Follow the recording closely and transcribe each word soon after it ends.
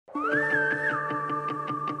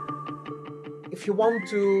if you want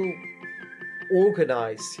to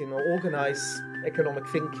organize economic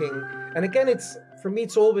thinking, and again, for me,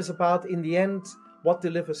 it's always about, in the end, what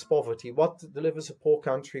delivers poverty, what delivers a poor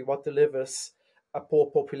country, what delivers a poor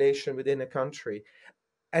population within a country,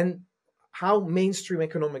 and how mainstream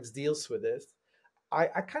economics deals with it.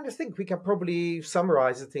 I kind of think we can probably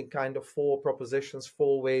summarize it in kind of four propositions,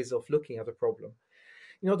 four ways of looking at a problem.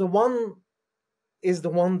 The one is the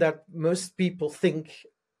one that most people think,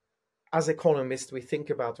 as economists, we think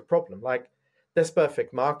about a problem like, there's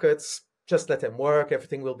perfect markets, just let them work,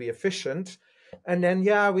 everything will be efficient. And then,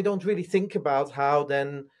 we don't really think about how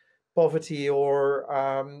then poverty or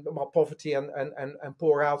poverty and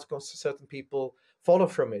poor outcomes for certain people follow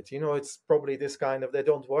from it. It's probably this kind of, they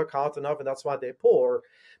don't work hard enough and that's why they're poor.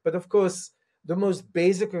 But of course, the most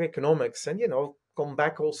basic of economics, and come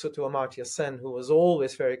back also to Amartya Sen, who was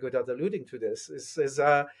always very good at alluding to this, is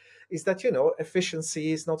that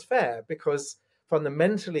efficiency is not fair, because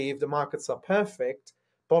fundamentally, if the markets are perfect,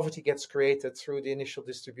 poverty gets created through the initial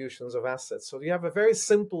distributions of assets. So you have a very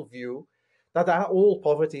simple view that all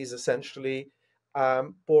poverty is essentially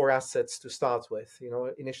poor assets to start with,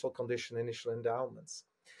 initial condition, initial endowments.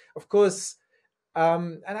 Of course,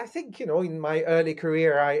 and I think, in my early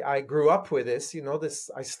career, I grew up with this,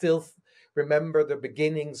 I still remember the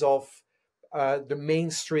beginnings of the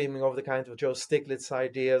mainstreaming of the kind of Joe Stiglitz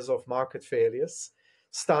ideas of market failures.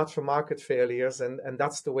 Start from market failures, and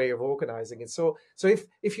that's the way of organizing it. So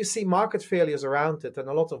if you see market failures around it, and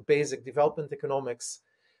a lot of basic development economics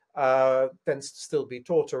tends to still be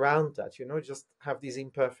taught around that, just have these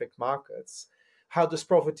imperfect markets. How does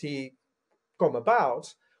poverty come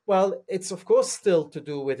about? Well, it's of course still to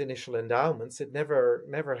do with initial endowments. It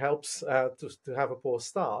never helps to have a poor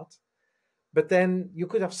start. But then you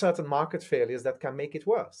could have certain market failures that can make it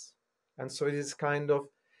worse. And so it is kind of,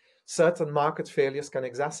 certain market failures can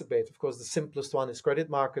exacerbate. Of course, the simplest one is credit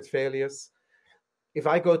market failures. If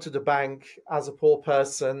I go to the bank as a poor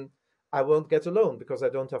person, I won't get a loan because I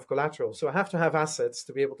don't have collateral. So I have to have assets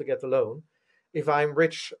to be able to get a loan. If I'm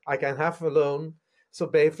rich, I can have a loan. So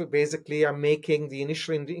basically, I'm making the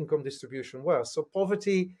initial income distribution worse. So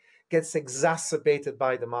poverty gets exacerbated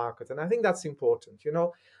by the market. And I think that's important.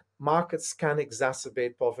 Markets can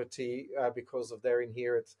exacerbate poverty because of their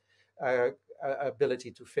inherent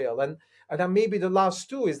ability to fail. And then maybe the last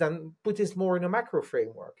two is then put this more in a macro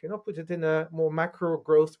framework, put it in a more macro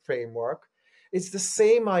growth framework. It's the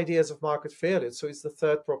same ideas of market failure. So it's the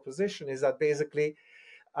third proposition, is that basically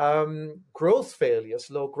growth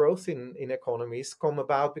failures, low growth in economies, come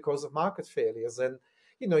about because of market failures. And,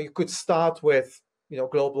 you could start with,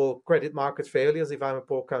 global credit market failures. If I'm a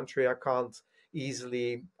poor country, I can't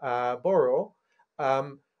easily borrow.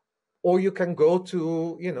 Or you can go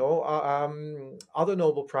to, other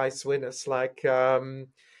Nobel Prize winners like, Paul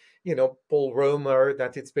Romer,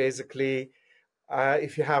 that it's basically,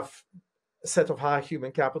 if you have a set of high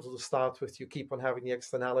human capital to start with, you keep on having the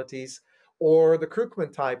externalities. Or the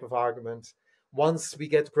Krugman type of argument. Once we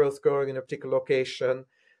get growth going in a particular location,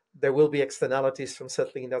 there will be externalities from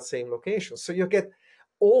settling in that same location. So you get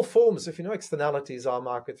all forms of, externalities are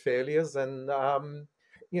market failures. And,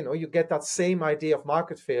 you get that same idea of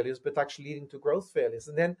market failures, but actually leading to growth failures.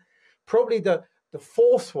 And then probably the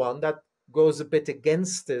fourth one that goes a bit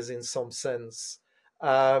against this in some sense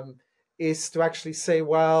is to actually say,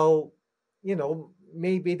 well,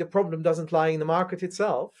 maybe the problem doesn't lie in the market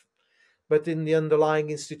itself, but in the underlying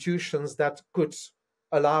institutions that could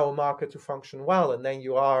allow a market to function well. And then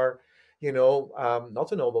you are,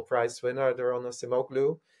 not a Nobel Prize winner, they're on a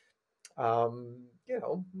Simoglu,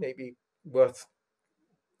 maybe worth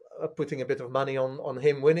putting a bit of money on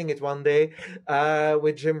him winning it one day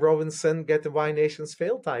with Jim Robinson, get the why nations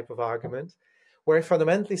fail type of argument, where I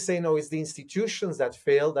fundamentally say, no, it's the institutions that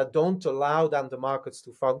fail, that don't allow then the markets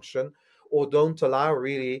to function, or don't allow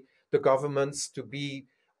really the governments to be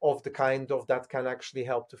of the kind of that can actually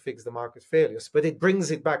help to fix the market failures. But it brings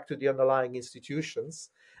it back to the underlying institutions,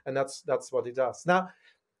 and that's what it does. Now,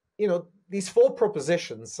 these four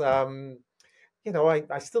propositions, I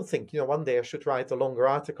still think, one day I should write a longer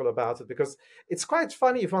article about it, because it's quite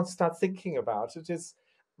funny if one start thinking about it. It's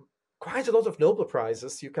quite a lot of Nobel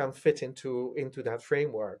Prizes you can fit into that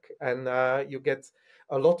framework. And you get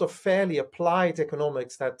a lot of fairly applied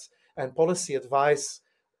economics and policy advice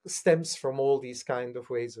stems from all these kind of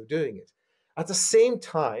ways of doing it. At the same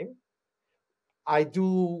time, I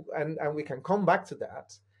do, and we can come back to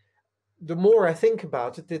that, the more I think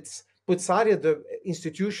about it, it puts either the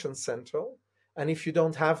institutions central, and if you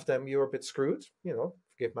don't have them, you're a bit screwed,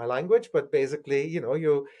 forgive my language, but basically,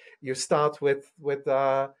 you start with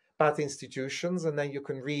bad institutions, and then you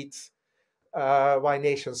can read why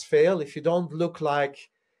nations fail. If you don't look like,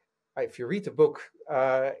 if you read the book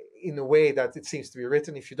in a way that it seems to be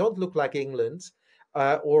written, if you don't look like England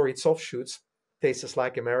or its offshoots, places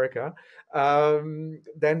like America,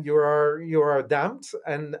 then you are damned,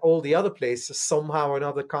 and all the other places somehow or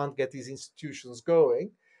another can't get these institutions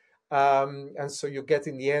going, and so you get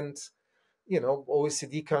in the end,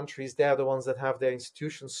 OECD countries, they're the ones that have their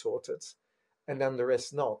institutions sorted, and then the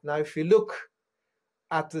rest not. Now, if you look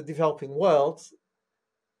at the developing world,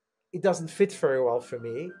 it doesn't fit very well for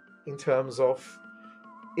me in terms of,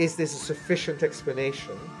 is this a sufficient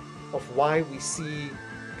explanation of why we see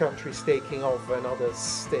countries taking off and others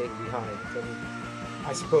staying behind? And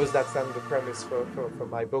I suppose that's then the premise for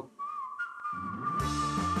my book.